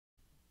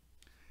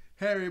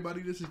Hey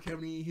everybody, this is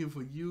Kevin E here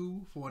for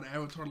you for an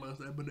Avatar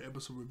Last Airbender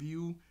episode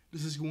review.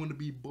 This is going to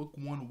be Book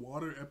 1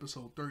 Water,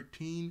 episode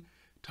 13,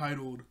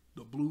 titled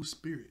The Blue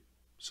Spirit.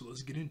 So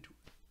let's get into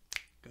it.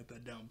 Got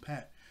that down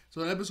pat. So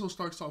the episode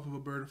starts off with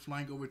a bird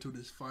flying over to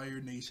this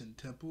Fire Nation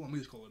temple. I'm going to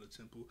just call it a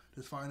temple.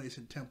 This Fire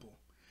Nation temple.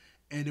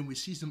 And then we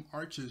see some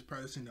archers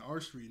practicing the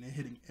archery and they're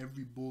hitting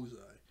every bullseye.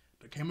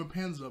 The camera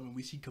pans up and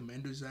we see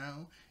Commander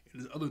Zhao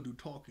and this other dude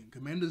talking.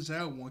 Commander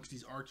Zhao wants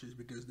these archers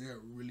because they're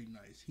really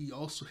nice. He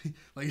also,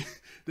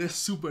 they're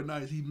super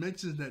nice. He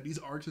mentions that these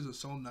archers are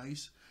so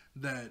nice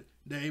that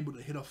they're able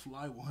to hit a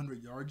fly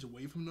 100 yards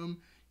away from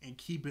them and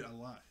keep it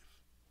alive.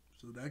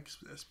 So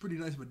that's pretty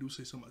nice if I do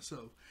say so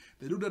myself.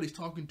 The dude that he's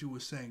talking to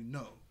is saying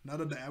no. Now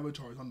that the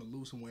Avatar is on the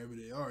loose and wherever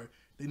they are,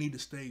 they need to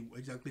stay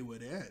exactly where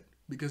they're at.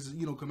 Because,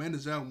 you know, Commander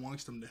Zhao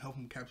wants them to help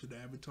him capture the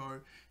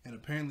Avatar. And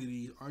apparently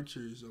these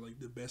archers are like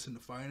the best in the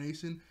Fire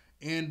Nation.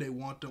 And they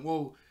want them,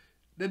 well,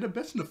 they're the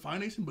best in the Fire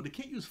Nation, but they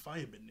can't use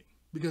firebending.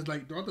 Because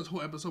like throughout this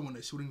whole episode when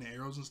they're shooting the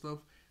arrows and stuff,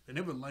 they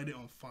never light it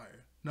on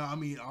fire. Now, I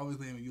mean,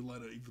 obviously, if you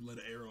let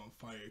an arrow on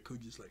fire, it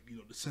could just, like, you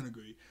know,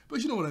 disintegrate.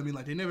 But you know what I mean?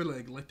 Like, they never,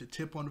 like, let the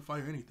tip on the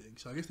fire or anything.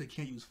 So I guess they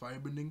can't use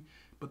firebending,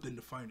 but then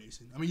the Fire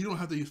Nation. I mean, you don't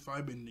have to use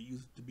firebending to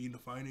use it to be in the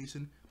Fire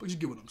Nation, but you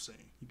get what I'm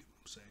saying. You get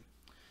what I'm saying.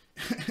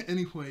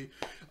 Anyway,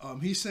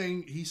 he's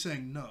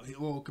saying no.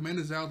 Well,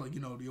 Commander Zhao, like,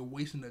 you know, you're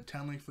wasting their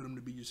talent for them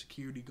to be your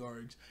security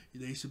guards.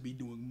 They should be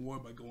doing more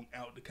by going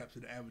out to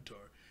capture the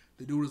Avatar.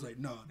 The dude is like,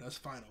 no, that's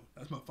final.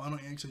 That's my final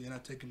answer. You're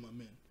not taking my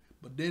men.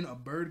 But then a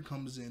bird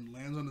comes in,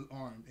 lands on his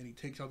arm, and he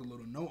takes out the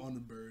little note on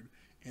the bird,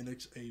 and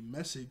it's a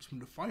message from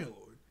the Fire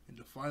Lord. And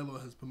the Fire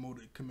Lord has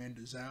promoted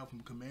Commander Zhao from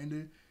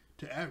Commander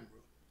to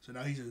Admiral. So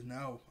now he says,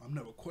 now I'm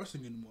never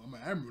questioning anymore. I'm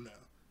an Admiral now.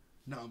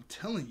 Now I'm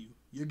telling you,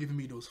 you're giving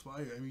me those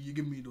you're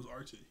giving me those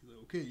archers. He's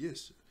like, okay,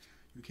 yes,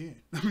 you can.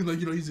 I mean, like,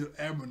 you know, he's an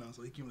Admiral now,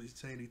 so he can't really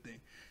say anything.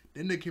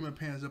 Then the camera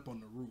pans up on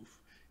the roof.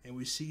 And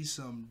we see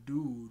some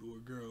dude or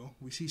girl,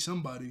 we see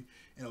somebody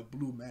in a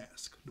blue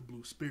mask, the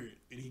blue spirit,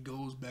 and he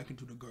goes back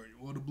into the garden.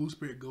 Well, the blue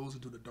spirit goes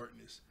into the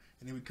darkness.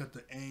 And then we cut to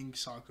Aang,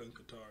 Sokka, and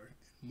Katara,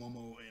 and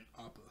Momo, and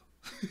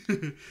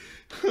Appa.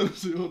 I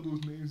say all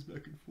those names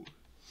back and forth.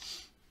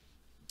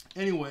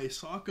 Anyway,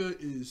 Sokka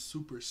is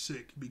super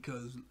sick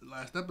because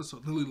last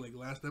episode,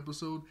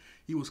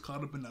 he was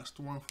caught up in that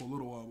storm for a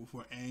little while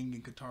before Aang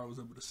and Katara was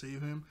able to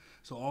save him.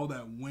 So all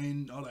that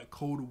wind, all that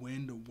cold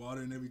wind, the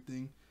water and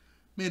everything,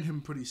 made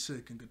him pretty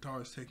sick, and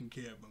Katara's taking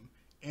care of him.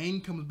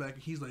 Aang comes back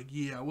and he's like,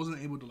 yeah, I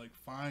wasn't able to like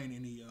find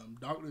any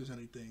doctors or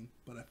anything,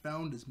 but I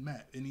found this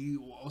map. And he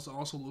was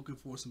also looking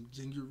for some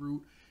ginger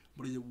root,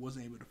 but he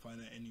wasn't able to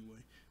find that anyway.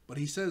 But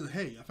he says,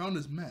 hey, I found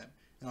this map.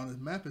 And on this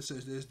map it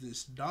says there's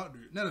this doctor,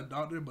 not a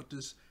doctor, but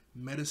this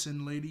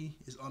medicine lady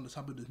is on the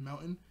top of this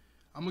mountain.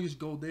 I'm gonna just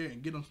go there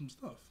and get him some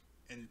stuff.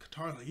 And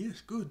Katara's like,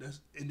 yes, good.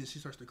 And then she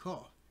starts to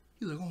cough.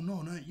 He's like, oh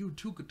no, not you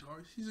too,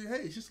 Katara. She's like,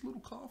 hey, it's just a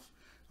little cough.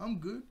 I'm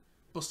good.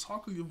 But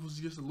Sokka was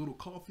just a little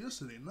cough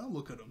yesterday. Now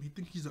look at him. He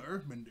thinks he's an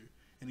earthbender.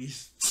 And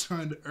he's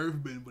trying to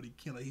earthbend, but he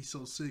can't. Like, he's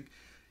so sick.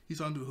 He's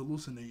starting to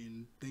hallucinate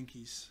and think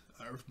he's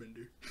an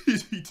earthbender.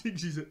 He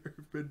thinks he's an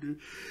earthbender.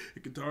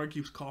 And Katara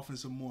keeps coughing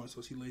some more,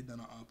 so she lays down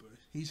on Appa.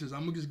 He says,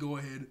 I'm going to just go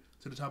ahead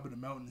to the top of the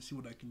mountain and see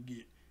what I can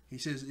get. He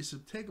says, it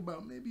should take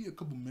about maybe a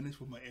couple minutes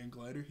with my air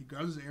glider. He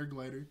grabs his air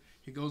glider.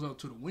 He goes out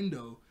to the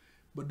window.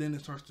 But then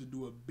it starts to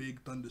do a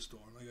big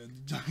thunderstorm. Like a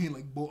giant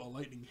like bolt of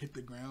lightning hit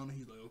the ground. And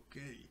he's like,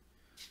 okay,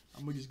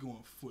 I'm gonna just go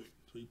on foot.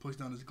 So he puts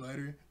down his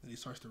glider and he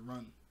starts to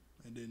run.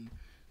 And then,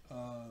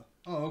 oh,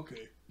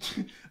 okay.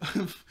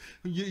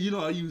 you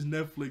know, I use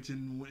Netflix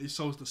and when it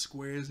shows the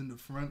squares in the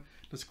front,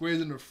 the squares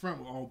in the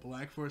front were all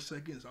black for a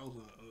second. So I was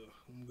like,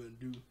 what am I gonna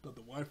do? Thought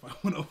the Wi-Fi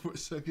went out for a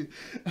second.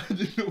 I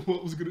didn't know what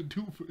I was gonna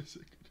do for a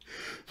second.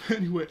 But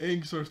anyway,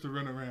 Aang starts to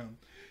run around.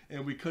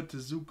 And we cut to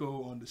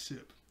Zuko on the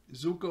ship.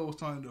 Zuko was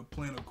trying to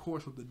plan a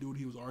course with the dude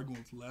he was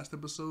arguing with last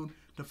episode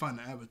to find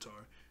the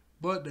Avatar.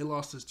 But they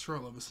lost his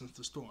trail ever since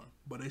the storm.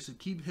 But they should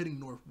keep heading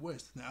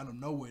northwest. And out of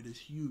nowhere, this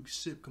huge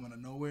ship come out of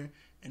nowhere,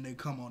 and they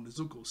come on the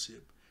Zuko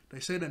ship. They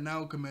say that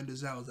now Commander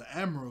Zhao is the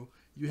Admiral.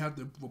 You have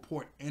to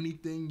report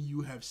anything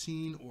you have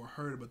seen or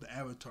heard about the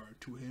Avatar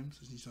to him,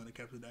 since he's trying to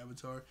capture the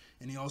Avatar.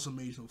 And he also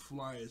made some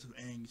flyers of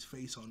Aang's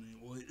face on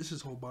it. Well, it's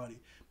his whole body,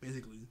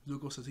 basically.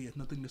 Zuko says he has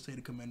nothing to say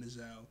to Commander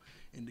Zhao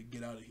and to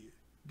get out of here,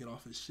 get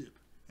off his ship.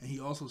 And he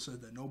also says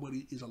that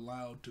nobody is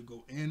allowed to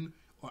go in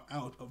or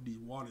out of these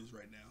waters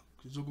right now.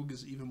 Zuko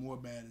gets even more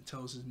mad and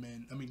tells his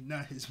men, I mean,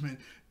 not his men,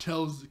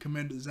 tells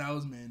Commander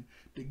Zhao's men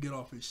to get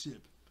off his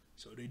ship.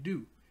 So they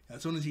do.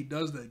 As soon as he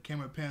does that,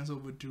 camera pans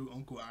over to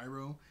Uncle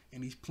Iroh,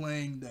 and he's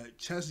playing that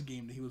chess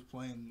game that he was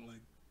playing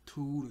like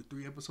 2 to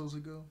 3 episodes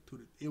ago.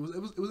 It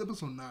was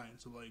episode 9,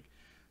 so like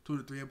 2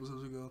 to 3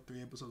 episodes ago,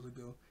 3 episodes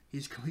ago.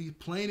 He's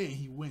playing it and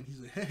he wins. He's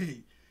like,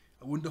 hey,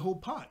 I won the whole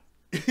pot.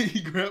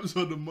 He grabs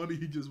all the money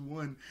he just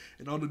won,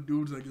 and all the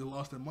dudes that just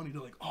lost their money,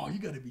 they're like, oh, you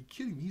gotta be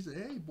kidding me. He said,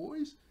 hey,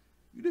 boys,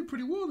 you did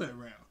pretty well that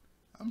round.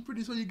 I'm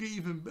pretty sure you get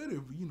even better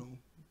if, you know,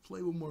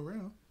 play one more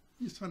round.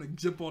 He's trying to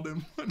jip all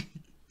that money.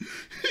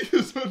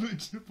 He's trying to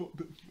jip all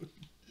that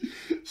money.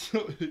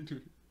 So,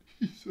 dude,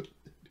 he's so...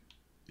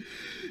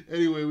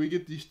 Anyway, we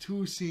get these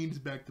two scenes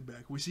back to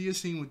back. We see a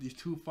scene with these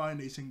two Fire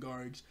Nation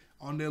guards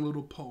on their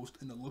little post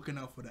and they're looking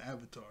out for the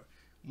Avatar.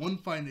 One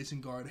Fire Nation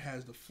guard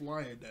has the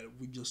flyer that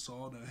we just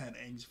saw that had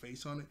Aang's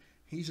face on it.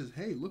 He says,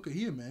 hey, look at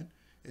here, man.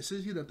 It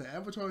says here that the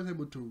Avatar is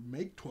able to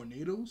make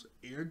tornadoes,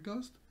 air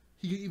gusts.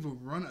 He can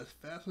even run as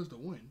fast as the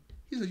wind.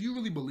 He says, you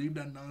really believe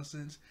that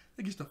nonsense?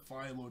 Like it's the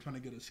Fire Lord trying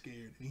to get us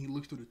scared. And he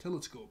looks through the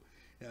telescope.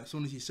 And as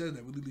soon as he says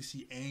that, we literally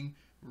see Aang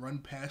run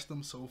past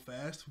them so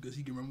fast because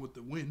he can run with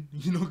the wind.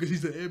 You know, because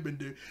he's an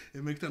airbender.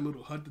 It makes that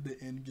little hut at the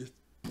end just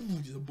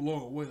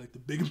blow away like the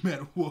big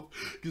mad wolf.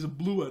 Just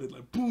blew at it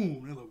like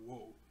boom. They're like,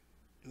 whoa.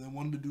 And then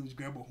one of the dudes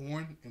grab a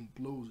horn and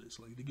blows it.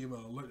 So like they give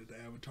an alert that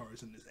the Avatar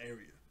is in this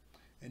area.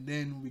 And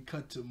then we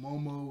cut to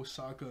Momo,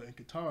 Sokka, and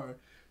Katara.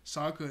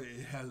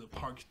 Sokka has a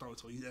parched throat,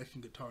 so he's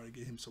asking Katara to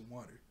get him some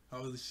water.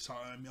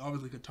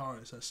 Obviously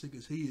Katara is as sick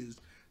as he is,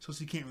 so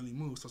she can't really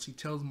move. So she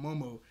tells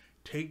Momo,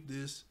 take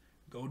this,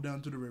 go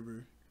down to the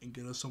river, and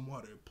get us some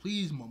water.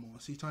 Please, Momo.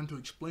 And she's trying to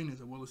explain it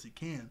as well as he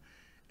can.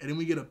 And then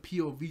we get a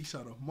POV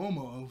shot of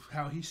Momo of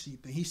how he sees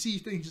things. He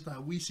sees things just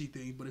how we see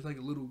things, but it's like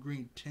a little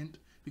green tint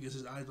because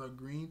his eyes are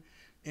green.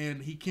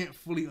 And he can't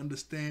fully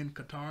understand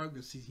Katara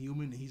because she's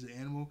human and he's an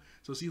animal.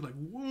 So she's like,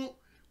 what?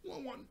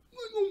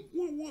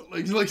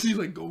 Like she's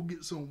like, go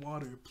get some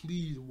water,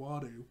 please,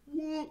 water.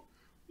 What?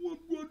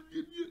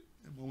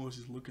 And Momo's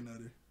just looking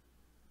at her.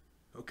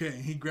 Okay,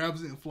 and he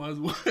grabs it and flies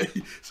away.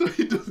 So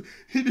he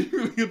didn't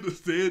really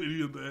understand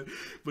any of that,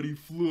 but he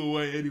flew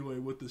away anyway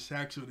with the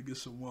satchel to get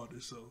some water.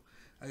 So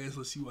I guess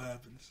let's see what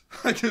happens.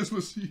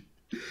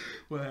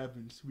 What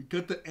happens. We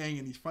cut to Aang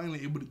and he's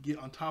finally able to get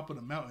on top of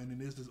the mountain,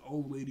 and there's this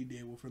old lady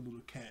there with her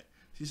little cat.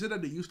 She said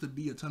that there used to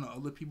be a ton of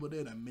other people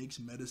there that makes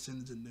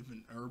medicines and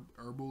different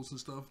herbals and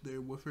stuff there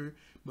with her,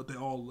 but they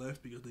all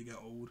left because they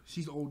got old.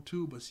 She's old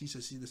too, but she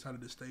said she decided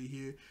to stay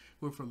here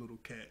with her little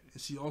cat.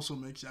 And she also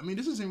mentions, I mean,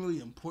 this isn't really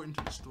important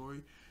to the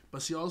story,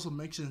 but she also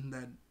mentions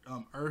that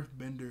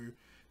Earthbender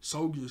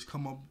soldiers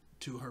come up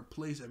to her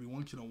place every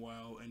once in a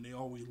while, and they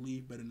always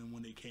leave better than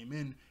when they came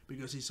in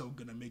because he's so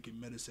good at making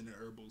medicine and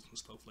herbals and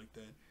stuff like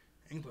that.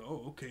 And he's like,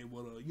 oh, okay,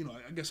 well, you know,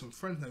 I got some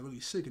friends that are really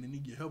sick and they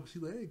need your help.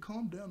 She's like, hey,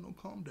 calm down, no,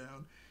 calm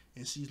down.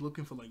 And she's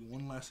looking for like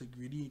one last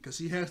ingredient because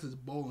she has this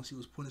bowl and she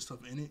was putting stuff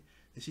in it.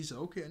 And she said,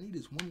 okay, I need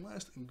this one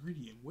last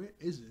ingredient. Where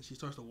is it? And she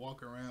starts to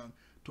walk around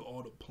to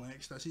all the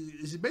plants that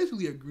it's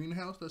basically a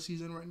greenhouse that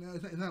she's in right now.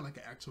 It's not like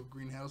an actual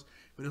greenhouse,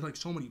 but there's like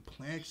so many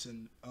plants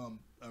and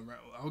around.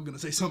 I was gonna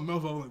say something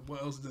else. I was like,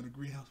 what else is in a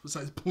greenhouse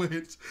besides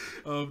plants?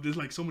 There's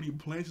like so many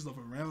plants and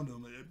stuff around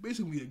them. Like,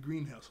 basically a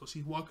greenhouse. So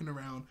she's walking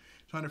around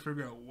trying to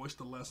figure out what's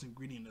the last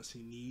ingredient that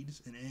she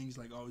needs. And Aang's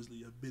like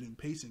obviously a bit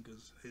impatient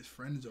because his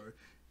friends are,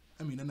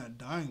 I mean, they're not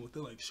dying, but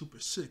they're like super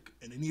sick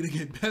and they need to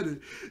get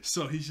better.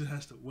 So he just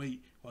has to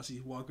wait while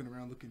she's walking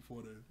around looking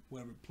for the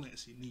whatever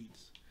plants he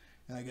needs.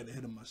 And I got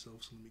ahead of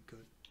myself, so let me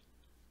cut.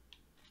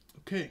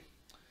 Okay.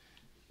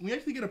 We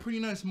actually get a pretty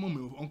nice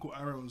moment with Uncle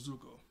Iroh and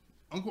Zuko.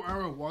 Uncle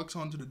Iroh walks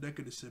onto the deck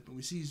of the ship and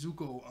we see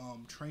Zuko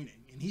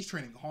training. And he's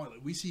training hard.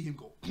 Like we see him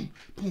go boom,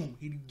 boom.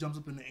 He jumps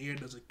up in the air,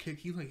 does a kick.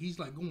 He's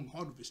like going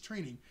hard with his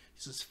training. He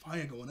says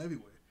fire going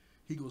everywhere.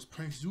 He goes,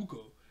 Prince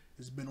Zuko,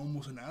 it's been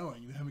almost an hour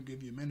and you haven't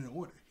given your men an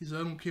order. He says,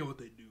 I don't care what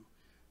they do.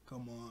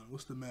 Come on,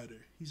 what's the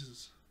matter? He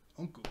says,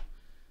 Uncle,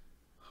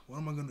 what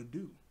am I going to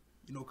do?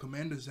 You know,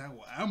 Commander Zhao,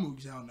 well, Admiral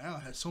Zhao now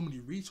has so many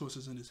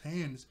resources in his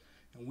hands,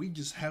 and we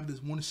just have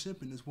this one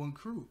ship and this one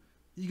crew.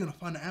 You're going to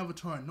find an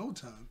Avatar in no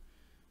time.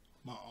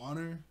 My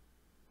honor,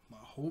 my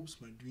hopes,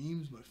 my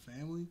dreams, my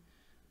family,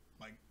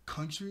 my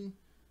country,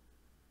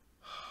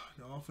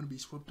 they're all going to be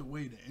swept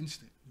away the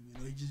instant. You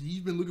know, he's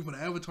been looking for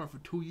the Avatar for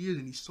 2 years,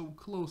 and he's so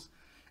close.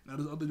 Now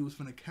this other dude was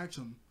going to catch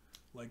him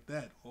like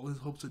that. All his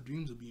hopes and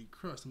dreams are being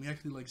crushed. And we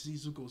actually like see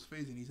Zuko's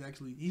face, and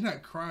he's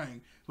not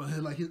crying, but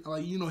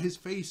you know, his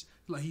face,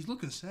 like he's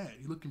looking sad.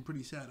 He's looking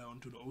pretty sad out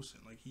into the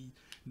ocean. Like he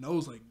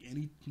knows like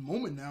any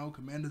moment now,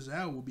 Commander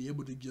Zhao will be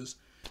able to just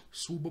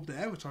swoop up the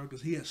Avatar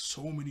because he has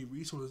so many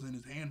resources in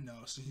his hand now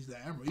since he's the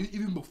Admiral.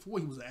 Even before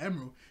he was the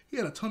Admiral, he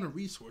had a ton of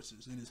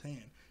resources in his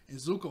hand. And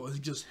Zuko is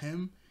just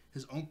him,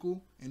 his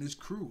uncle, and his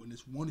crew in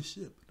this one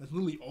ship. That's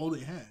literally all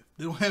they have.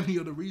 They don't have any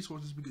other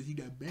resources because he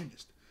got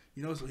banished.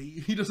 You know, so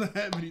he doesn't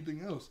have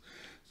anything else.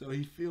 So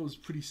he feels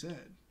pretty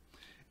sad.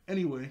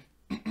 Anyway,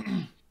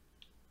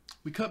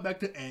 we cut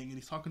back to Aang, and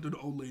he's talking to the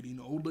old lady. And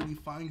the old lady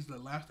finds the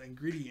last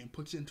ingredient and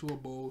puts it into a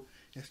bowl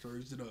and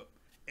stirs it up.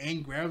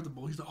 Aang grabs the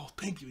bowl. He's like, oh,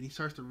 thank you. And he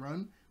starts to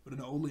run. But then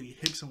the old lady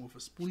hits him with a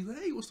spoon. He's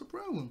like, hey, what's the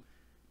problem?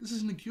 This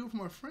isn't a cure for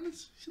my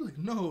friends? She's like,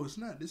 no, it's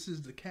not. This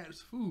is the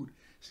cat's food.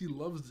 She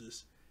loves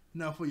this.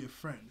 Now for your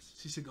friends.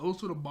 She said, go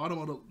to the bottom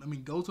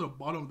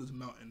of this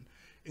mountain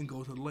and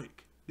go to the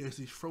lake. There's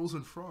these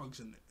frozen frogs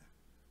in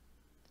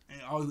there.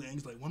 And all the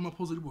Aang's like, what am I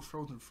supposed to do with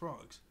frozen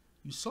frogs?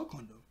 You suck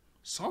on them.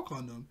 Suck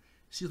on them?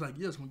 She's like,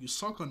 yes, when you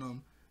suck on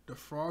them, the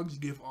frogs'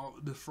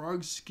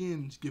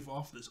 skins give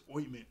off this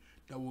ointment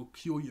that will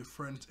cure your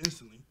friends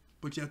instantly.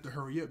 But you have to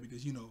hurry up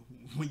because, you know,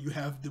 when you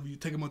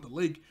take them out the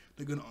lake,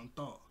 they're going to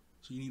unthaw.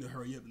 So you need to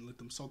hurry up and let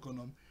them suck on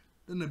them.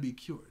 Then they'll be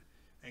cured.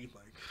 And he's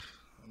like,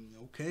 I mean,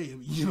 okay. I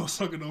mean, you know,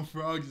 sucking on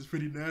frogs is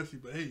pretty nasty,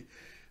 but hey,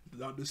 the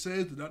doctor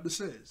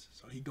says.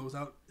 So he goes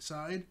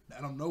outside,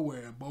 out of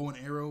nowhere, a bow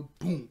and arrow,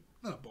 boom.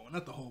 Not a bow,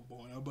 not the whole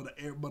bow and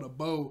arrow, but a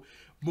bow,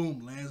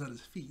 boom, lands at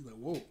his feet. He's like,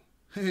 whoa,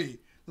 hey.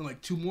 Then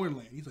like 2 more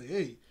land. He's like,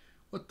 hey,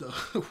 what the,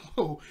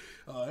 whoa,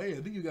 hey,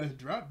 I think you guys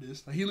dropped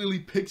this. Like, he literally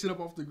picks it up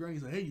off the ground.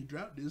 He's like, hey, you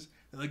dropped this.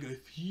 And like a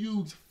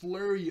huge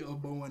flurry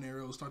of bow and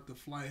arrows start to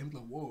fly. He's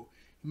like, whoa.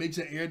 He makes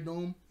an air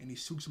dome and he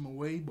shoots him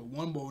away. But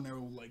one bow and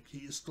arrow, like,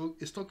 it's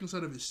stuck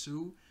inside of his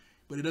shoe,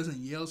 but it doesn't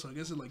yell. So I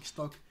guess it's like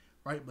stuck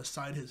right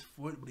beside his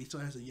foot, but he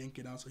still has to yank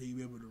it out so he'll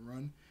be able to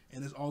run.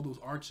 And there's all those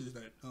archers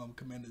that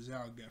Commander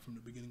Zhao got from the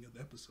beginning of the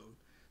episode.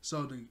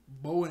 So the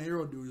bow and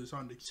arrow dudes are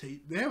starting to chase.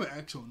 They have an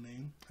actual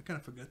name. I kind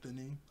of forgot their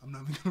name. I'm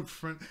not even gonna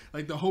front.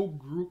 Like, the whole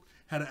group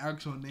had an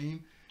actual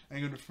name. I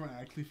ain't gonna front.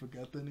 I actually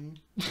forgot their name.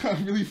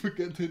 I really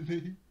forgot their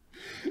name.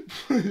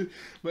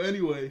 But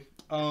anyway,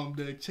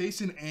 they're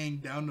chasing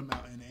Aang down the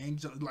mountain.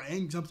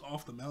 Aang jumps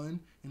off the mountain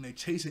and they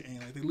chase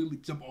Aang. Like, they literally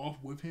jump off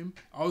with him.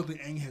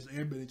 Obviously, Aang has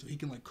airbending, so he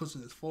can like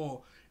cushion his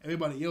fall.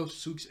 Everybody else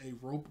shoots a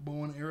rope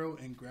bow and arrow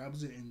and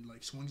grabs it and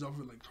like swings off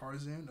it like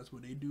Tarzan. That's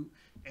what they do.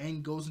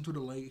 Aang goes into the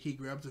lake. He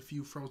grabs a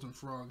few frozen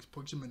frogs,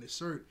 puts them in his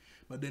shirt.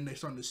 But then they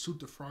start to shoot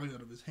the frogs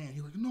out of his hand.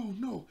 He's like,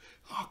 no,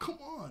 oh, come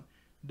on.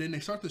 Then they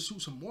start to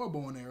shoot some more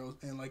bow and arrows.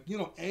 And like, you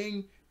know,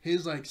 Aang,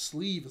 his like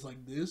sleeve is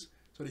like this.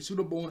 So they shoot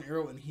a bow and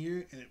arrow in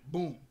here, and it,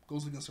 boom,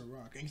 goes against a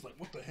rock. Aang's like,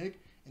 what the heck?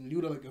 And they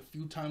do that like a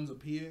few times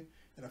up here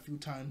and a few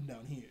times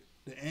down here.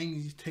 The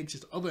Aang takes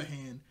his other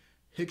hand,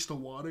 hits the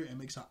water, and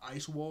makes an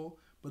ice wall.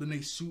 But then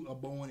they shoot a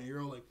bow and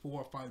arrow like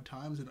 4 or 5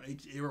 times, and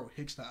each arrow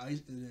hits the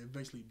ice, and then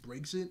eventually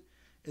breaks it.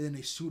 And then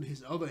they shoot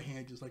his other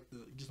hand, just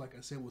like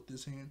I said with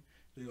this hand.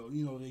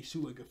 They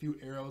shoot like a few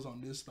arrows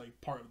on this like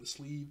part of the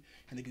sleeve,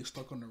 and they get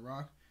stuck on the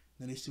rock.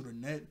 Then they shoot a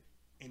net,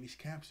 and he's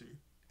captured.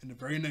 In the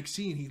very next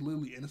scene, he's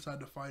literally inside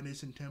the Fire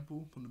Nation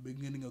temple from the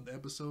beginning of the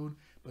episode,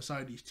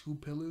 beside these 2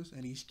 pillars,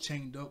 and he's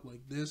chained up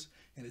like this,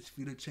 and his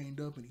feet are chained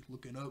up, and he's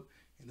looking up,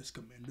 and it's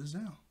Commander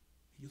Zhao.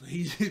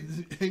 He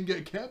didn't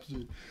get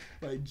captured.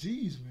 Like,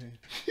 geez, man.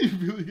 He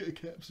really got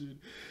captured.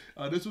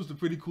 This was the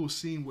pretty cool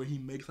scene where he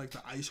makes, like,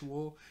 the ice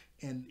wall,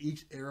 and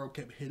each arrow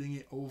kept hitting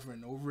it over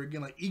and over again.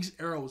 Like, each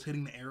arrow was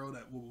hitting the arrow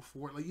that was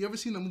before. Like, you ever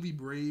seen the movie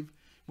Brave,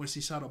 when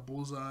she shot a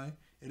bullseye,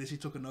 and then she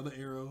took another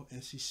arrow,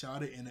 and she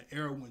shot it, and the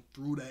arrow went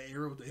through that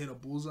arrow to hit a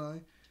bullseye?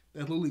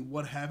 That's literally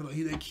what happened. Like,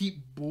 they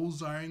keep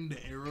bullseyeing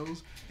the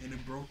arrows, and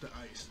it broke the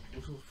ice,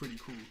 which was pretty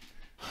cool.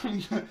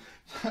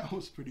 That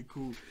was pretty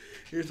cool.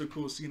 Here's the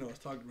cool scene I was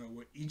talking about,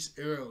 where each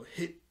arrow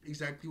hit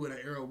exactly where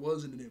that arrow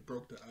was, and then it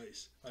broke the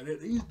ice. Like,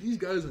 these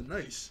guys are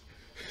nice.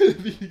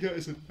 These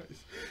guys are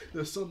nice.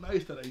 They're so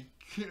nice that I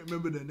can't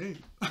remember their name.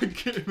 I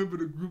can't remember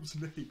the group's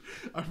name.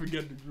 I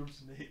forget the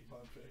group's name. My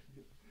bad.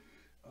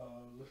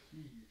 Let's see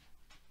here.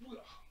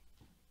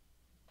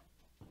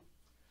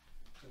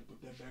 Gotta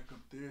put that back up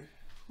there.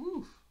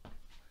 Whew.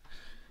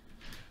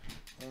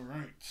 All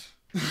right.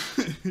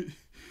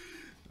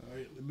 All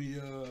right, let me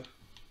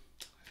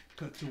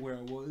cut to where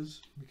I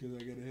was, because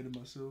I got ahead of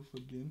myself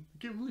again. I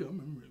can't really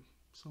remember it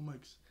so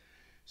much.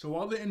 So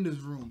while they're in this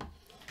room,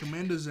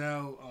 Commander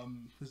Zhao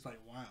is like,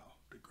 wow,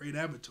 the great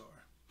Avatar,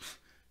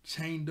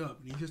 chained up,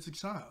 and he's just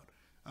exiled.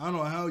 I don't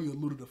know how you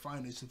eluded the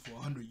Fire Nation for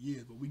 100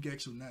 years, but we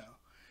get you now.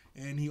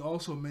 And he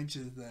also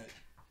mentions that,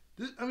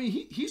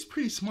 he's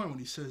pretty smart when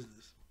he says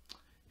this.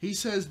 He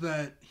says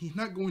that he's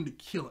not going to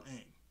kill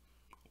Aang.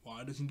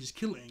 Why doesn't he just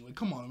kill Aang? Like,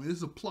 come on, man, this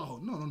is a plot hole.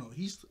 No.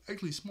 He's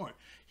actually smart.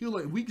 He'll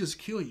like, we just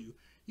kill you,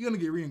 you're going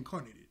to get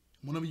reincarnated.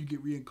 Whenever you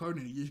get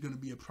reincarnated, you're just going to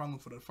be a problem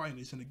for the Fire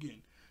Nation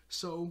again.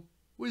 So,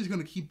 we're just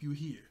going to keep you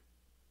here.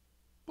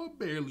 But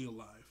barely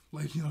alive.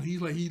 Like, you know, he's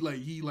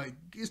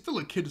still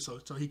a kid, so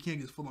he can't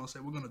get full on say,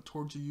 we're going to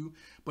torture you.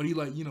 But he,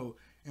 like, you know,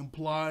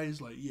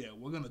 implies, like, yeah,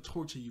 we're going to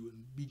torture you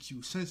and beat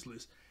you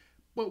senseless.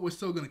 But we're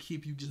still going to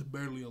keep you just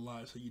barely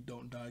alive so you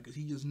don't die. Because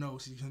he just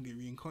knows he's going to get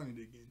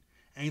reincarnated again.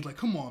 And he's like,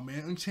 come on,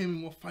 man, unchain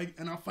me, we'll fight,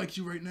 and I'll fight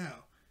you right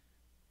now.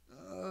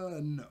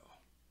 No.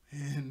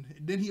 And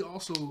then he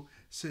also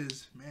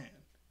says, man,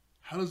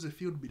 how does it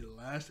feel to be the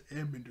last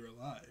Airbender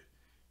alive?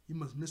 You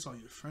must miss all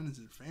your friends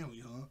and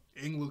family, huh?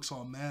 Aang looks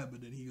all mad,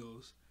 but then he's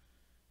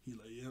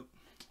like, yep,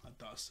 I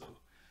thought so.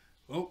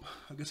 Well,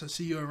 I guess I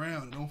see you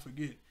around, and don't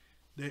forget,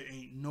 there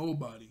ain't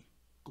nobody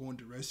going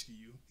to rescue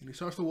you. And he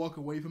starts to walk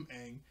away from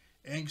Aang.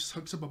 Aang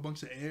sucks up a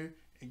bunch of air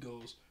and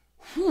goes,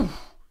 whew.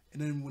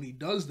 And then when he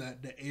does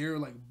that, the air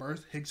like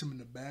burst, hits him in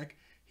the back.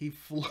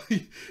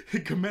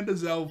 Commander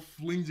Zhao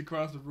flings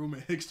across the room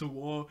and hits the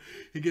wall.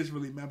 He gets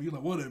really mad. But he's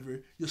like,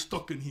 whatever, you're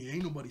stuck in here.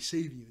 Ain't nobody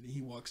saving you. And then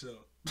he walks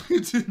out. I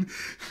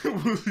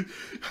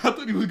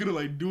thought he was gonna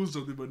like do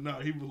something, but nah,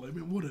 he was like,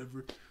 man,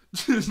 whatever.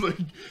 Just like,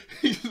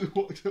 he just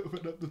walked out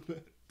right after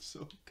that.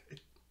 So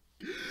okay.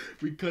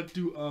 We cut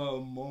to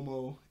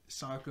Momo,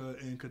 Sokka,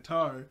 and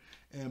Katara,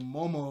 and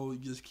Momo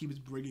just keeps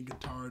bringing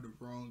Katara the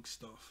wrong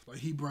stuff. Like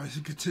he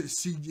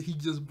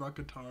just brought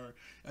Katara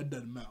a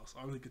dead mouse.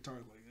 Obviously,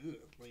 Katara's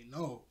like,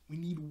 no, we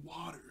need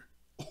water.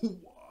 Oh,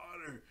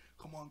 water!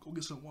 Come on, go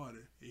get some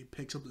water. And he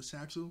picks up the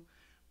satchel,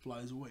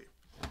 flies away,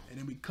 And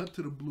then we cut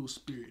to the blue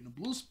spirit. And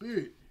the blue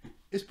spirit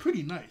is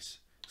pretty nice.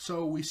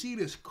 So we see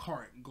this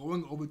cart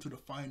going over to the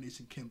Fire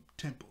Nation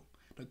temple.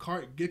 The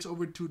cart gets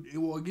over to,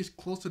 it gets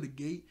close to the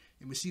gate,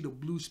 and we see the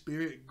blue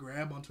spirit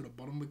grab onto the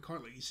bottom of the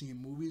cart like you see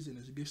in movies, and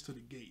it gets to the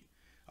gate.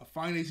 A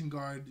Fire Nation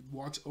guard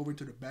walks over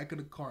to the back of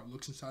the cart,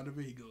 looks inside of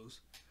it, he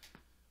goes,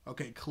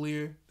 okay,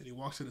 clear. Then he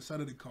walks to the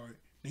side of the cart,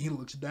 then he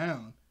looks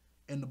down,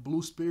 and the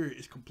blue spirit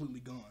is completely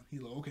gone.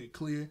 He's like, okay,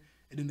 clear.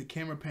 And then the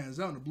camera pans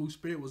out, and the blue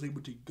spirit was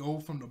able to go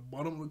from the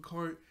bottom of the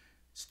cart,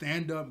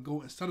 stand up,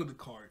 go inside of the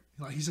cart.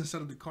 Like, he's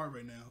inside of the cart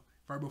right now,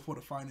 right before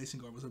the Fire Nation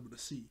guard was able to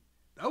see.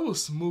 That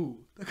was smooth.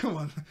 Come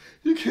on.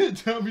 You can't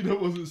tell me that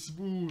wasn't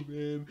smooth,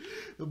 man.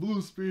 The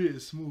blue spirit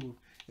is smooth.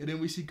 And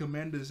then we see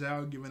Commander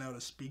Zhao giving out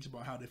a speech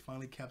about how they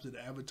finally captured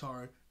the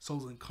Avatar.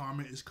 Souls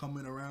Incarnate is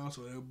coming around,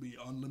 so there'll be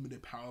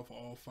unlimited power for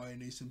all Fire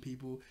Nation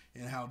people,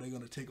 and how they're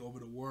going to take over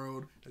the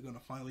world. They're going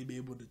to finally be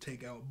able to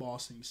take out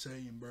Boss and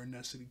Say and burn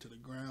that city to the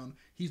ground.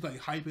 He's like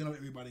hyping up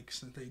everybody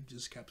since they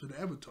just captured the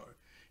Avatar.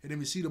 And then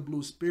we see the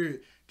blue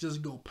spirit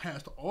just go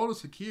past all the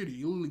security.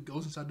 He literally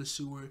goes inside the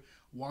sewer,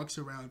 walks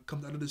around,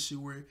 comes out of the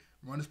sewer,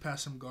 runs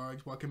past some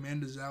guards while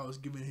Commander Zhao is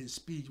giving his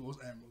speech. Well, it's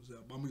Admiral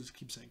Zhao, but I'm going to just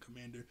keep saying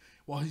Commander.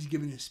 While he's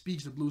giving his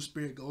speech, the blue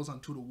spirit goes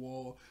onto the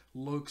wall,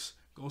 looks,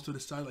 goes to the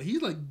side. Like,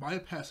 he's like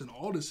bypassing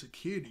all the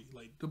security.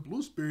 Like, the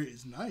blue spirit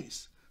is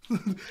nice.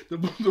 the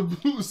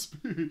blue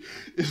spirit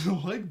is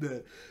like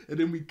that. And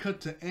then we cut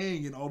to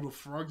Aang, and all the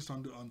frogs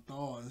on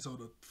thaw, and so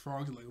the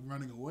frogs are like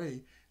running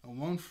away. And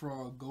one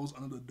frog goes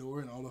under the door,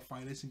 and all the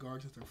Fire Nation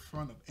guards at the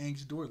front of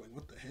Aang's door. Like,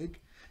 what the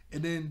heck?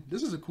 And then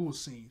this is a cool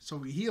scene. So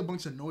we hear a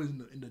bunch of noise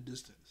in the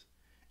distance,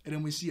 and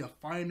then we see a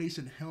Fire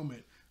Nation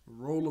helmet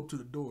roll up to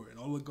the door, and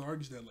all the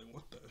guards there like,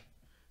 what the?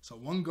 So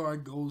one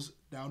guard goes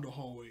down the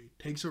hallway,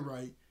 takes a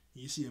right, and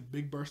you see a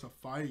big burst of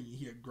fire, and you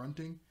hear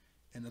grunting,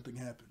 and nothing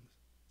happens.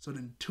 So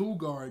then two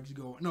guards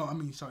go, no, I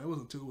mean, sorry, it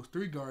wasn't two, it was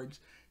three guards.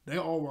 They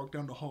all walk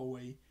down the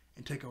hallway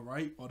and take a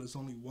right, while there's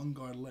only one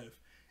guard left.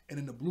 And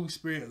then the blue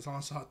spirit is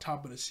on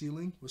top of the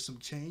ceiling with some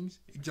chains.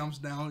 He jumps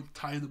down,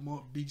 ties them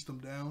up, beats them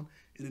down,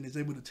 and then is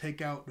able to take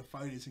out the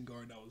Fire Nation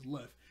guard that was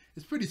left.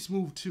 It's pretty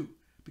smooth too,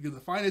 because the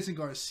Fire Nation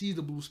guard sees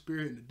the blue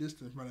spirit in the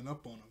distance running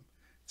up on him.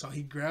 So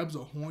he grabs a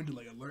horn to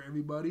like alert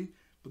everybody,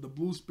 but the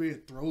blue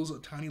spirit throws a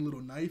tiny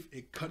little knife,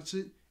 it cuts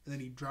it, and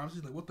then he drops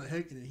it like, what the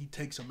heck? And then he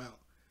takes him out.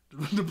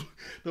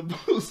 The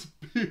blue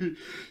spirit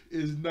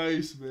is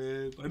nice,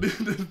 man. Like,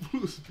 the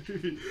blue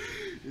spirit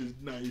is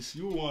nice.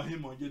 You want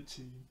him on your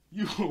team.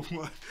 You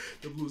want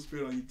the blue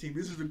spirit on your team.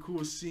 This is the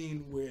cool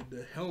scene where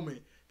the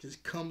helmet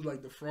just comes,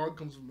 like the frog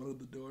comes from under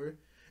the door,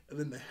 and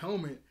then the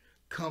helmet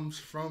comes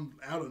from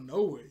out of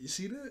nowhere. You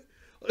see that?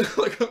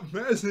 Like,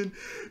 imagine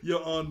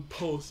you're on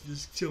post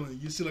just chilling.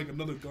 You see like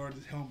another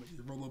guard's helmet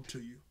just roll up to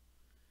you.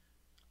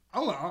 I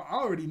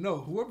already know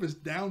whoever's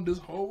down this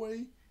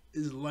hallway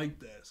is like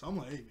that. So I'm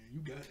like, hey man,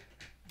 you got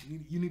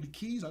it. You need the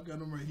keys? I got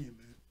them right here,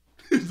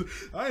 man.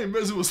 I ain't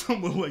messing with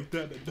someone like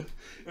that.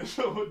 If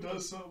someone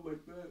does something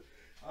like that,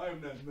 I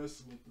am not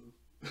messing with them.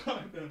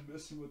 I'm not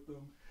messing with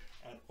them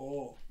at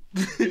all.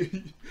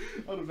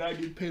 I do not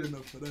get paid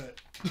enough for that.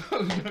 I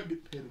do not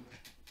get paid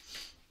enough.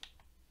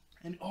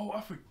 And oh,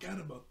 I forgot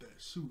about that.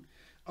 Shoot.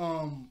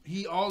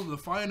 The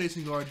Fire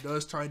Nation guard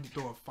does try to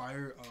throw a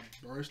fire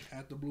burst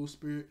at the blue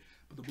spirit,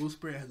 but the blue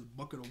spirit has a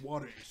bucket of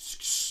water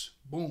and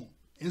boom,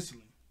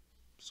 instantly.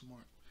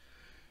 Smart.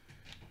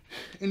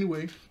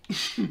 Anyway,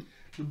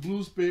 the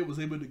blue spirit was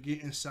able to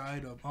get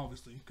inside of,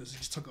 obviously, because he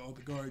just took out all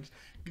the guards,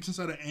 gets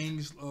inside of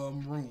Aang's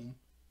room,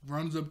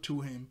 runs up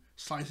to him,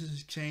 slices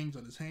his chains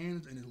on his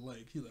hands and his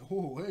legs. He's like,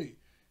 whoa, hey,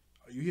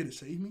 are you here to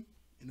save me?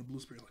 And the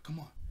blue spirit like, come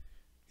on.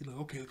 He's like,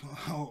 okay,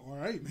 all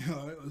right, man,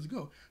 all right, let's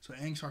go. So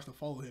Aang starts to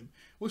follow him,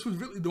 which was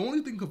really, the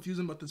only thing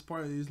confusing about this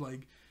part is,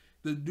 like,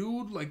 the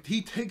dude, like,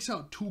 he takes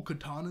out two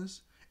katanas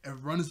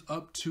and runs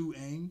up to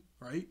Aang,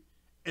 right?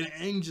 And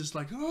Aang just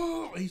like,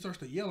 oh, he starts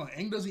to yell. And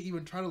Aang doesn't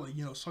even try to, like,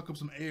 you know, suck up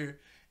some air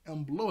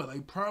and blow it.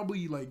 Like,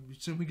 probably, like,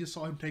 since we just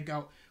saw him take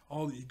out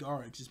all these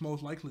guards, it's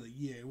most likely, like,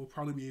 yeah, we'll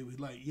probably be able to,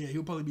 like, yeah,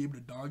 he'll probably be able to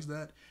dodge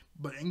that.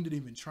 But Aang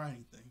didn't even try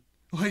anything.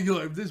 Like,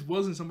 if this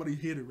wasn't somebody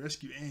here to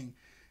rescue Aang,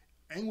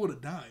 Aang would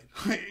have died.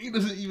 Like, Aang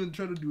doesn't even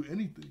try to do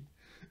anything.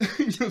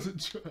 He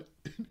doesn't try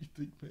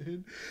anything,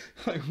 man.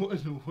 Like, what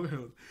in the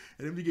world?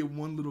 And then we get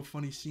one little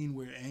funny scene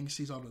where Aang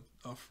sees all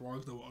the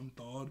frogs that were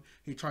unthawed.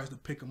 He tries to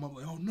pick them up,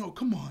 like, oh no,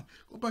 come on,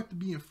 go back to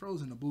being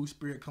frozen. The blue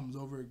spirit comes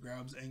over and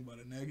grabs Aang by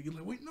the neck. He's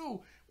like, wait,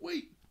 no,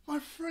 wait, my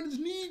friends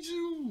need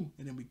you.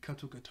 And then we cut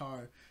to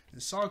Katara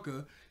and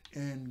Sokka,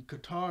 and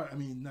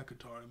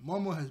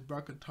Momo has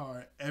brought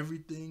Katara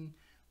everything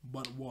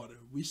but water.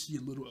 We see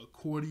a little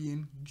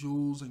accordion,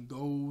 jewels and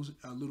golds,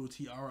 a little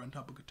tiara on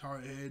top of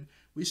Katara's head.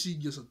 We see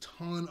just a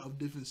ton of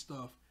different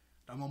stuff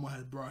that Momo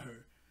has brought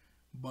her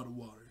but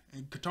water.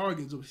 And Katara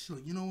gets up, she's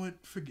like, you know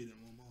what? Forget it,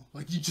 Momo.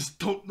 Like, you just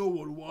don't know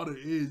what water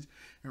is,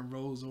 and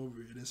rolls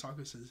over it. And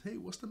Sokka says, hey,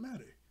 what's the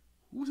matter?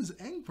 Who's this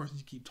Aang person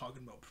you keep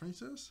talking about,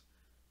 princess?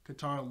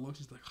 Katara looks,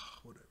 she's like, oh,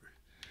 whatever.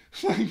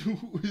 Like,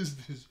 who is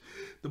this?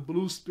 The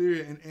blue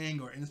spirit and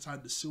Aang are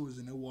inside the sewers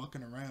and they're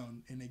walking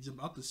around and they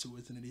jump out the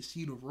sewers and then they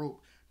see the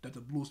rope that the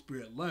blue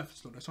spirit left,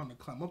 so they're starting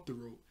to climb up the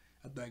rope.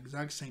 At the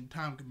exact same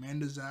time,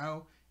 Commander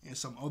Zhao and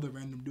some other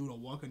random dude are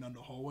walking down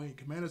the hallway, and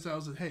Commander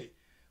Zhao says, "Hey,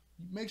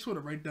 make sure to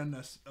write down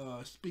that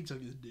speech I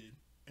just did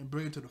and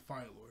bring it to the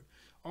Fire Lord.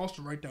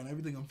 Also write down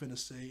everything I'm finna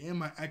say and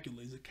my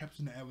accolades of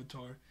capturing the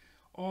Avatar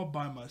all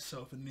by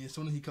myself." And then as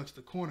soon as he cuts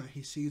the corner,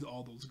 he sees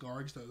all those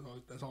guards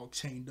that's all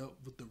chained up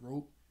with the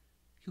rope.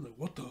 He's like,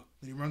 "What the?"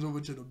 Then he runs over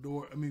to the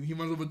door. He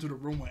runs over to the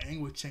room where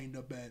Aang was chained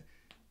up at.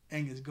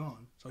 Aang is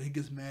gone. So he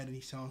gets mad and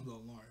he sounds the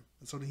alarm.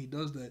 And so then he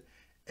does that.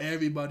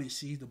 Everybody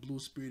sees the blue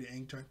spirit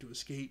and Aang trying to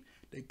escape.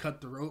 They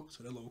cut the rope.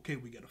 So they're like, "Okay,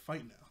 we got to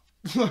fight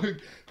now."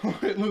 Like, all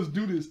right, let's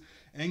do this.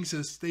 Aang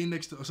says, "Stay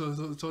next to." So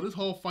this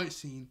whole fight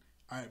scene,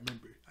 I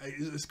remember.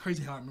 It's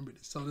crazy how I remember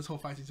this. So this whole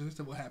fight scene, so this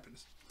is what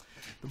happens.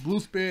 The blue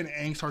spirit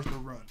and Aang starts to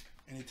run.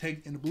 And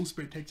the blue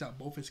spirit takes out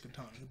both his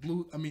katanas.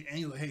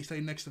 Aang's like, "Hey, stay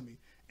next to me."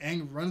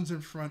 Aang runs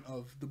in front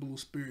of the blue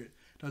spirit,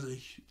 does a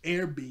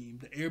air beam.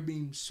 The air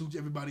beam shoots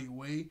everybody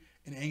away,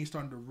 and Aang's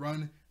starting to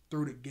run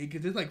through the gate.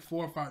 Because there's like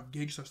 4 or 5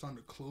 gates that are starting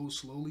to close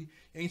slowly.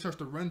 Aang starts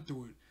to run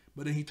through it,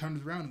 but then he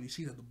turns around and he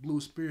sees that the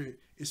blue spirit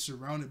is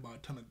surrounded by a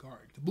ton of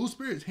guards. The blue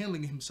spirit is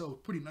handling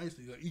himself pretty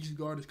nicely. Like, each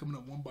guard is coming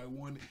up one by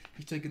one.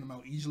 He's taking them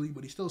out easily,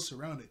 but he's still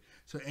surrounded.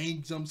 So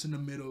Aang jumps in the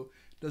middle,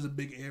 does a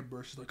big air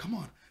burst. He's like, "Come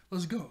on,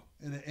 let's go."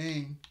 And then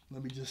Aang,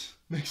 let me just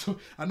make sure.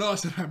 I know I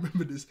said I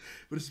remember this,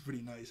 but this is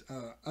pretty nice.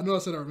 I know I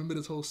said I remember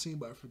this whole scene,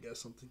 but I forgot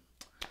something.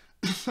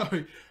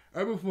 Sorry.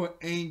 Right before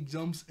Aang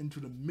jumps into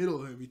the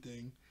middle of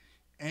everything,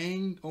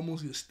 Aang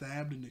almost gets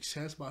stabbed in the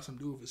chest by some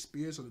dude with a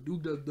spear. So the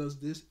dude does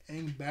this.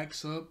 Aang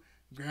backs up,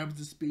 grabs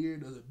the spear,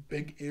 does a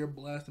big air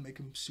blast to make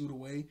him shoot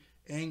away.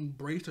 Aang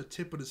breaks the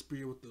tip of the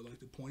spear with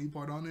the pointy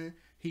part on it.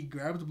 He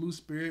grabs the blue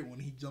spirit when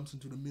he jumps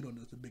into the middle and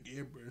does a big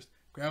air burst.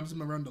 Grabs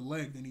him around the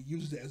leg, then he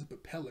uses it as a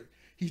propeller.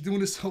 He's doing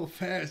this so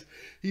fast,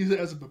 he uses it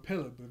as a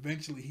propeller, but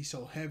eventually he's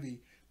so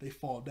heavy, they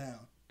fall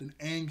down. Then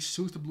Aang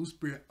shoots the blue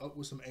spirit up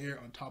with some air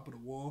on top of the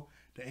wall.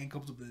 The Aang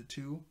comes up to the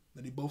two.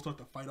 Then they both start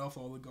to fight off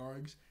all the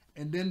guards.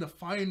 And then the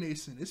Fire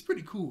Nation, it's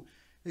pretty cool.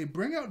 They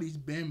bring out these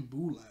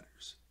bamboo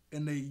ladders.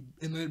 And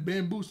they're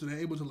bamboo, so they're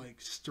able to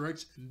like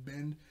stretch and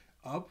bend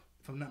up.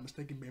 If I'm not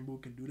mistaken, bamboo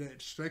can do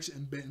that. Stretch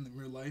and bend in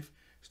real life.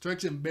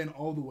 Stretch and bend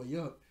all the way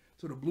up.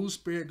 So the blue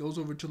spirit goes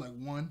over to like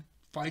one,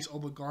 fights all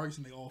the guards,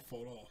 and they all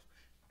fall off.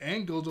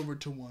 Aang goes over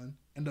to one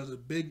and does a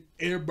big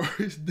air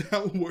burst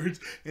downwards,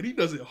 and he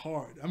does it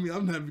hard. I'm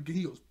not even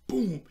kidding. He goes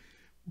boom,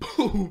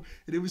 boom,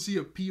 and then we see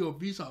a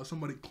POV shot of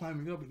somebody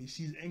climbing up, and he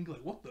sees Aang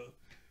like, "What the?"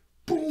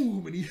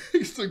 Boom, and he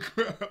hits the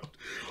ground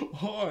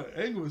hard.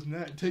 Aang was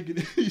not taking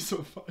it. He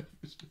survived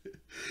this shit.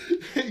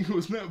 Aang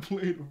was not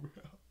playing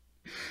around.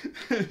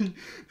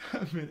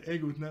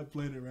 Aang was not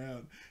playing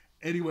around.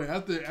 Anyway,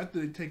 after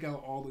they take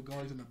out all the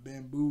guards and the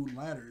bamboo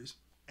ladders,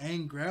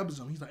 Aang grabs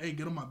him. He's like, "Hey,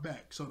 get on my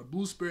back." So the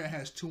blue spirit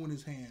has 2 in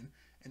his hand,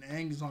 and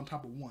Aang is on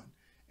top of 1.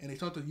 And they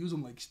start to use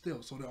them like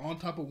still. So they're on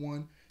top of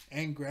 1.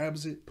 Aang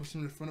grabs it, puts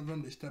him in front of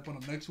him. They step on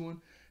the next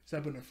one.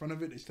 Step in front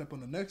of it. They step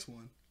on the next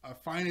one. A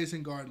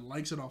financing guard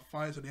lights it on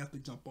fire, so they have to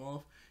jump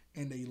off,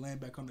 and they land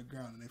back on the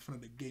ground and in front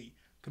of the gate.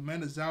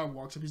 Commander Zhao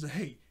walks up. He's like,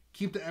 "Hey,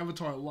 keep the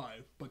Avatar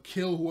alive, but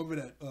kill whoever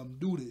that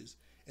dude is."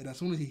 And as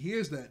soon as he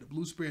hears that, the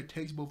blue spirit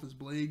takes both his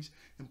blades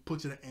and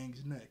puts it at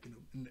Aang's neck.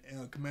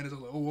 And Commander's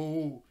like,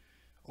 "Oh,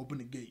 open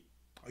the gate."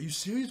 "Are you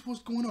serious?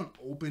 What's going on?"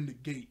 "Open the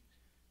gate.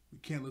 We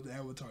can't let the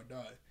Avatar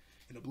die."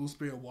 And the blue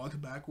spirit walks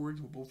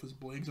backwards with both his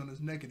blades on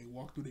his neck, and they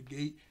walk through the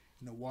gate,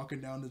 and they're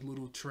walking down this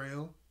little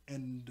trail.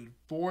 And the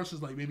forest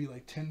is maybe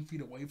 10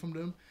 feet away from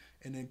them.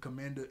 And then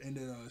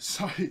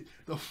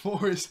the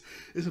forest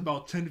is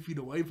about 10 feet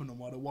away from them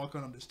while they're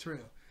walking on this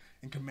trail.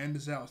 And Commander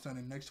Zhao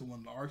standing next to one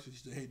of the archers.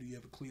 He said, "Hey, do you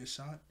have a clear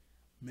shot?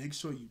 Make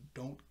sure you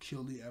don't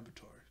kill the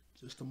Avatar.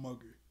 Just the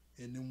mugger.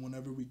 And then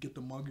whenever we get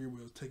the mugger,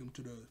 we'll take him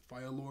to the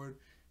Fire Lord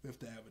with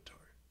the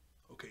Avatar."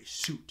 "Okay,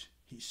 shoot."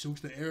 He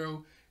shoots the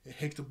arrow. It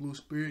hits the blue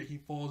spirit. He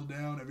falls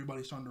down.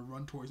 Everybody's starting to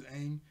run towards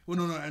Aang. Well,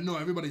 no.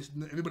 Everybody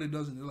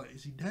doesn't. They're like,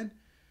 "Is he dead?"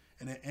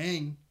 And then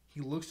Aang, he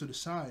looks to the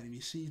side and he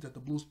sees that the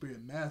blue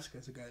spirit mask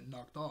has got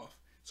knocked off.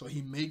 So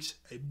he makes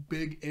a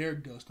big air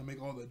gust to make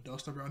all the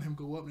dust around him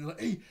go up. And they're like,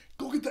 "Hey,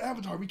 go get the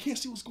Avatar. We can't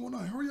see what's going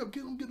on. Hurry up,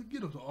 get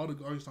him. So all the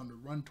guards are starting to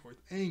run towards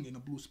Aang and the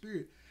blue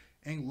spirit.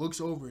 Aang looks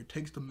over and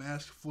takes the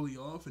mask fully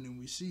off, and then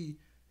we see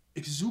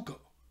it's Zuko.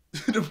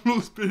 The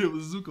blue spirit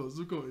was Zuko.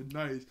 Zuko is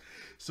nice.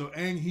 So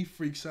Aang, he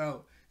freaks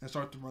out and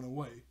starts to run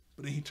away.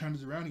 But then he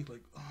turns around, he's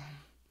like, "Oh."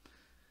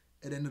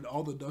 And then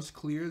all the dust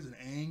clears, and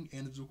Aang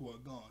and Zuko are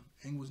gone.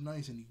 Aang was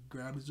nice, and he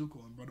grabbed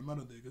Zuko and brought him out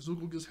of there. Because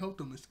Zuko just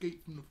helped him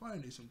escape from the Fire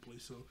Nation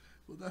place. So,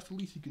 well, that's the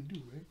least he can do,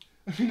 right?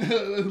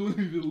 That's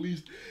literally the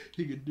least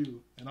he could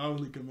do. And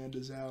obviously, Commander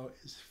Zhao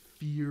is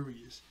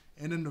furious.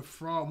 And then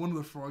one of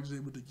the frogs is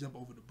able to jump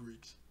over the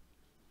bricks.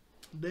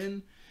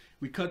 Then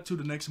we cut to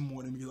the next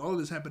morning, because all of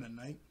this happened at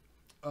night.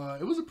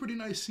 It was a pretty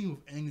nice scene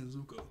with Aang and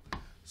Zuko.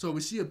 So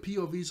we see a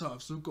POV shot of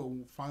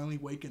Zuko finally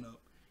waking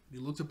up. He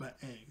looks up at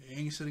Aang.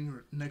 Aang is sitting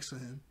next to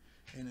him.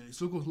 And then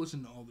Zuko's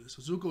listening to all this.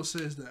 So Zuko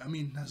says that,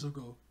 not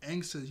Zuko,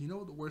 Aang says, you know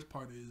what the worst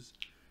part is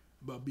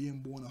about being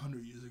born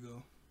 100 years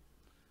ago?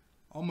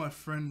 All my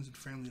friends and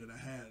family that I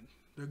had,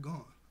 they're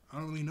gone. I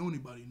don't really know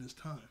anybody in this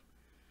time.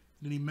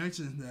 And then he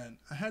mentions that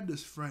I had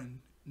this friend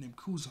named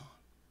Kuzan.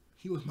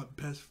 He was my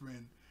best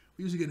friend.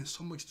 We used to get in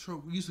so much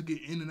trouble. We used to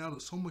get in and out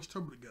of so much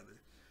trouble together.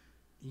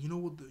 And you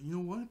know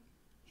what?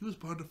 He was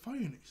part of the Fire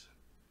Nation.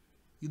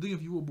 You think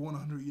if you were born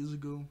 100 years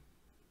ago,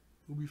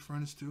 we'll be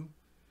friends too?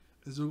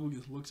 And Zuko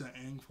just looks at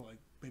Aang for like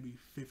maybe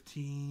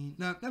 15,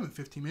 not even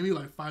 15, maybe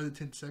like 5 to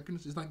 10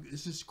 seconds.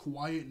 It's just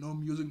quiet, no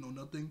music, no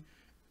nothing.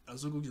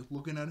 Zuko just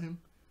looking at him.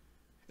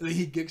 And then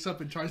he gets up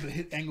and tries to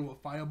hit Aang with a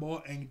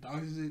fireball. Aang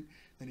dodges it.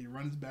 Then he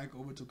runs back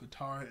over to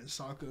Katara and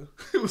Sokka.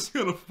 It was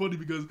kind of funny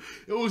because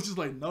it was just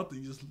like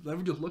nothing. They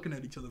were just looking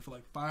at each other for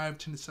like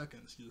 5-10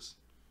 seconds. Just.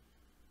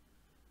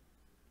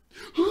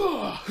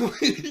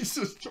 He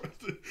just tries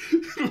to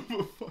hit him with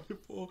a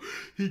fireball.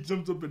 He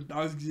jumps up and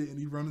dodges it and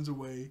he runs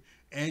away.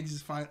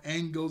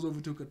 Aang goes over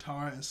to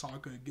Katara and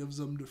Sokka and gives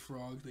them the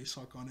frogs. They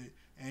suck on it.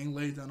 Aang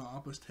lays down on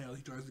Appa's tail.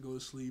 He tries to go to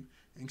sleep.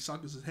 And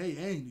Sokka says, "Hey,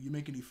 Aang, do you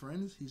make any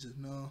friends?" He says,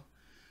 No,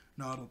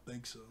 I don't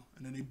think so.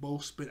 And then they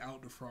both spit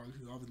out the frogs.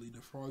 Because obviously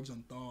the frogs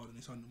unthawed and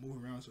they starting to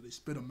move around. So they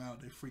spit them out.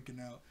 They're freaking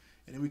out.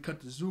 And then we cut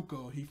to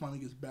Zuko. He finally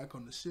gets back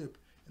on the ship.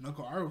 And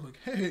Uncle Iroh's like,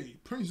 "Hey,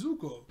 Prince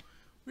Zuko,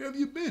 where have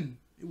you been?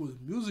 It was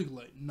music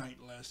night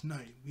last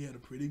night. We had a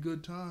pretty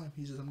good time."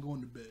 He says, "I'm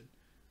going to bed.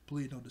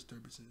 Please no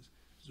disturbances."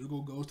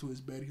 Zuko goes to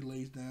his bed. He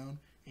lays down.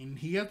 And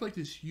he has like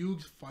this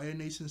huge Fire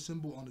Nation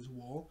symbol on his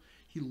wall.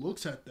 He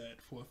looks at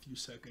that for a few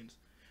seconds.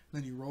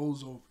 Then he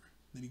rolls over.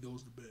 Then he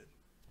goes to bed.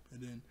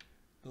 And then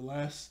that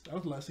was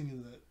the last scene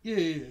of that.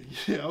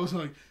 Yeah. I was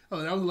like,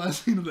 oh, that was the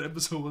last scene of the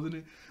episode, wasn't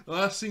it? The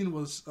last scene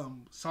was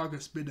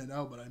Sokka spitting it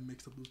out, but I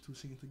mixed up those two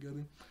scenes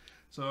together.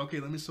 So, okay,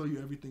 let me show you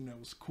everything that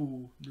was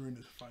cool during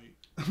this fight.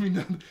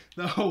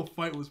 That whole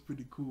fight was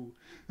pretty cool.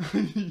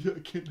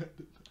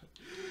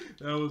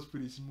 That was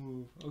pretty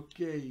smooth.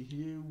 Okay,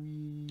 here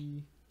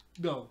we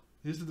go.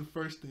 This is the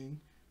first thing.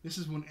 This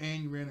is when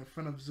Aang ran in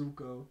front of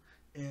Zuko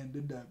and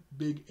did that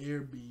big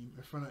air beam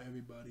in front of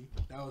everybody.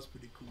 That was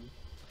pretty cool.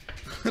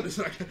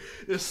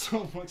 There's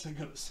so much I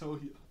gotta show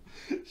you.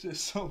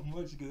 There's so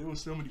much because there was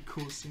so many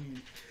cool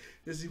scenes.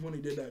 This is when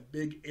he did that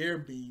big air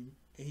beam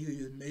and he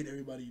just made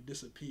everybody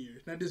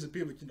disappear. Not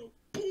disappear, but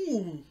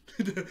boom!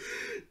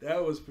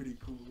 That was pretty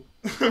cool.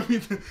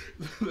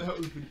 That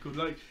was pretty cool.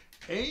 Like,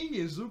 Aang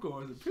and Zuko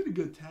are a pretty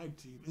good tag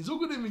team. And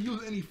Zuko didn't even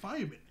use any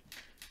firebending,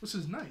 which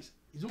is nice.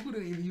 Zuko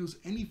didn't even use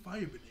any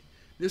firebending.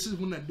 This is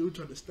when that dude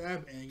tried to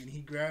stab Aang and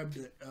he grabbed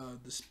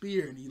the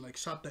spear and he like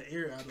shot the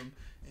air at him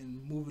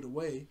and moved it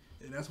away.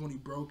 And that's when he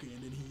broke it.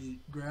 And then he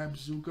grabbed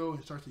Zuko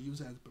and starts to use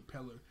it as a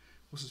propeller,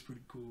 which is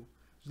pretty cool.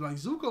 So, like,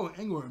 Zuko and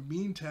Aang were a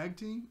mean tag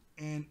team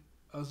and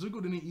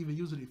Zuko didn't even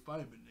use any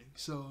firebending.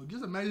 So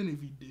just imagine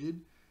if he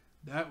did,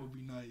 that would be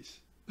nice.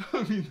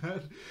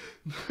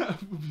 That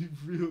would be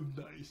real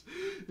nice.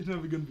 It's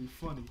never gonna be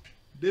funny.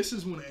 This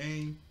is when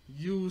Aang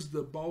used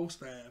the bow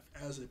staff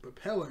as a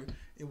propeller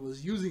and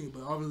was using it,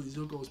 but obviously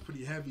Zuko was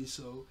pretty heavy,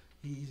 so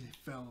he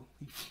fell.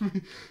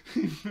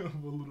 He fell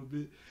a little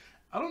bit.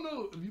 I don't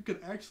know if you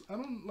could actually.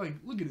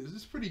 Look at this.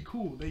 It's pretty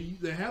cool.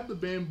 They have the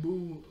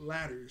bamboo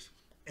ladders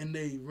and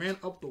they ran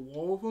up the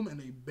wall of them and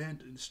they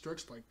bent and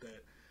stretched like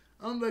that.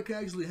 I don't know if that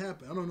could actually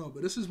happen. I don't know,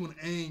 but this is when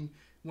Aang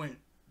went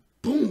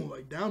boom,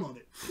 like down on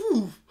it.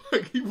 Whew,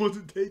 like he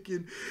wasn't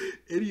taking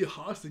any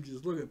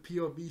hostages. Look at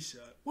POV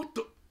shot. What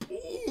the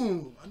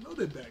boom? I know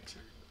their backs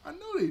hurt. I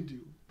know they do.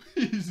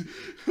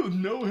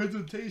 No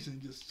hesitation,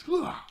 just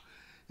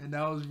and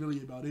that was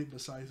really about it.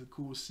 Besides a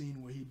cool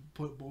scene where he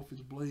put both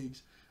his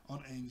blades on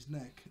Aang's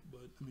neck.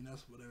 But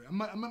that's whatever. I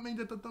might make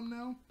that the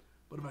thumbnail.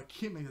 But if I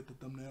can't make that the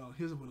thumbnail,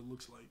 here's what it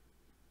looks like.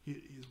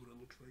 Here's what it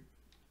looks like.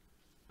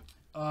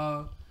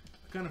 I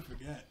kind of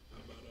forgot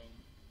about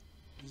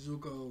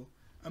Zuko.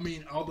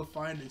 All the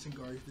Fire Nation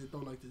guards, they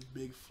throw like this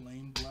big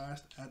flame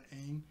blast at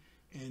Aang,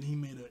 and he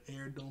made an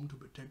air dome to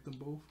protect them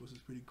both, which is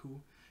pretty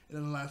cool. And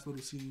then the last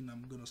little scene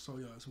I'm gonna show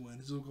y'all is when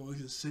Zuko was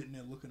just sitting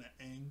there looking at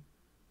Aang,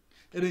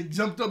 and they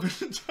jumped up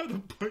and tried to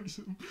punch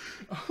him.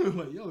 I was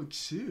like, yo,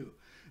 chill.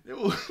 They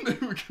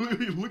were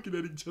clearly looking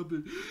at each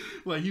other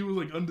like he was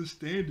like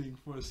understanding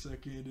for a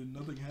second, and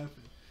nothing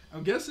happened.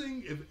 I'm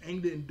guessing if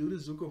Aang didn't do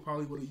this, Zuko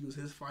probably would have used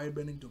his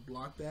firebending to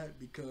block that,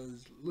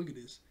 because look at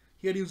this.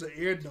 He had to use an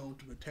air dome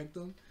to protect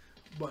them,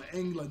 but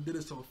Aang like did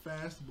it so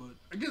fast. But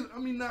I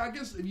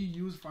guess if you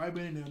use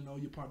firebending, they'll know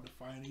you're part of the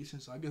Fire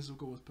Nation. So I guess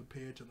Zuko was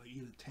prepared to like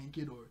either tank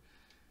it or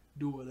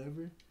do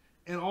whatever.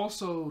 And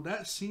also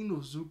that scene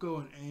with Zuko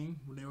and Aang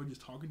when they were just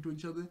talking to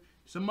each other,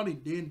 somebody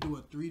did do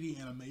a 3D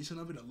animation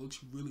of it that looks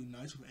really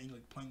nice with Aang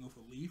like playing with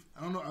a leaf.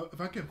 I don't know if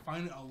I can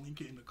find it. I'll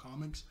link it in the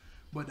comics.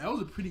 But that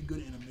was a pretty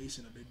good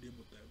animation that they did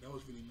with that. That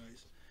was really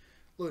nice.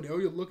 Look, they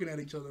were looking at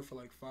each other for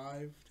like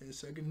 5-10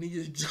 seconds. And he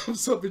just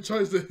jumps up and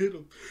tries to hit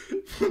him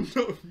for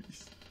no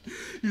reason.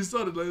 You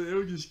saw it, like they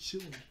were just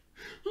chilling.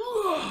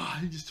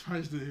 He just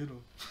tries to hit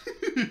him.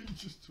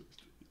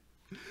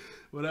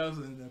 Well, that was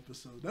an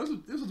episode.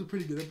 This was a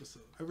pretty good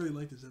episode. I really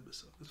liked this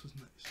episode. This was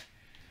nice.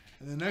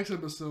 And the next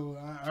episode,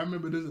 I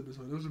remember this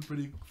episode. It was a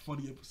pretty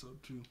funny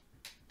episode too.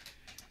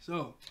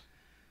 So,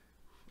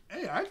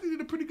 hey, I actually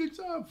did a pretty good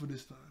job for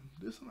this time.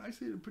 This one I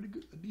actually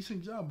did a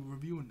decent job of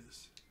reviewing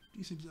this.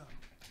 Decent job.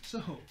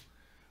 So,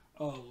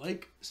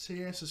 like,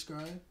 share, and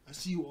subscribe. I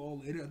see you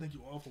all later. I thank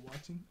you all for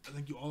watching. I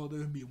thank you all out there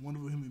for being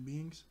wonderful human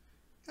beings.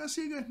 And I'll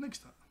see you guys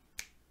next time.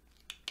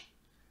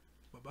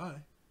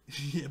 Bye-bye.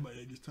 Yeah,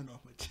 I just turned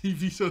off my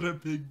TV so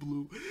that big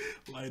blue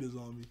light is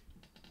on me.